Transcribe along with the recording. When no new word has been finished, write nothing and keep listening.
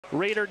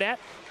Raider net.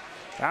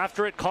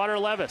 After it, Connor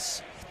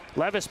Levis.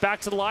 Levis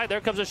back to the line.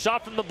 There comes a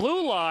shot from the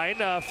blue line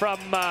from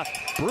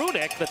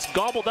Brunick that's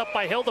gobbled up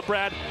by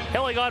Hildebrand.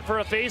 Hilling on for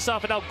a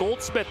face-off, and now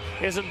Goldsmith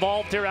is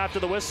involved here after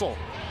the whistle.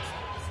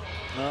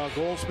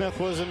 Goldsmith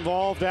was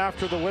involved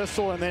after the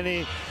whistle, and then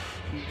he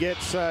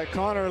gets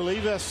Connor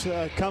Levis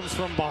comes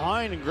from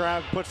behind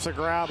and puts the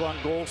grab on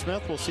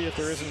Goldsmith. We'll see if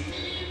there isn't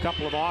a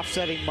couple of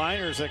offsetting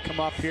minors that come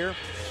up here.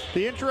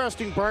 The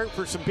interesting part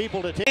for some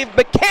people to take. Gave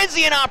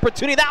McKenzie an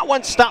opportunity. That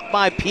one stopped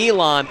by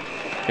Pilon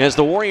as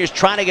the Warriors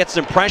trying to get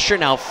some pressure.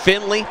 Now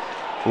Finley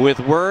with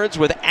words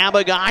with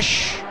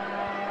Abagosh.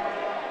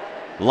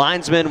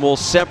 Linesman will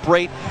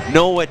separate.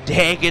 Noah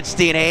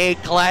Dagenstein. Hey,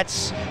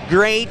 Klutz.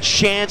 Great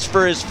chance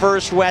for his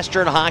first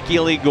Western Hockey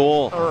League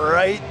goal.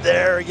 Right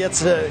there.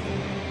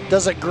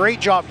 Does a great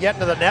job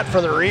getting to the net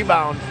for the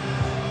rebound.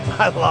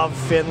 I love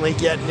Finley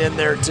getting in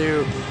there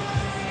too.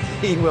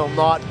 He will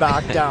not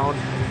back down.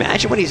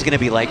 Imagine what he's going to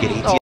be like at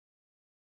 18.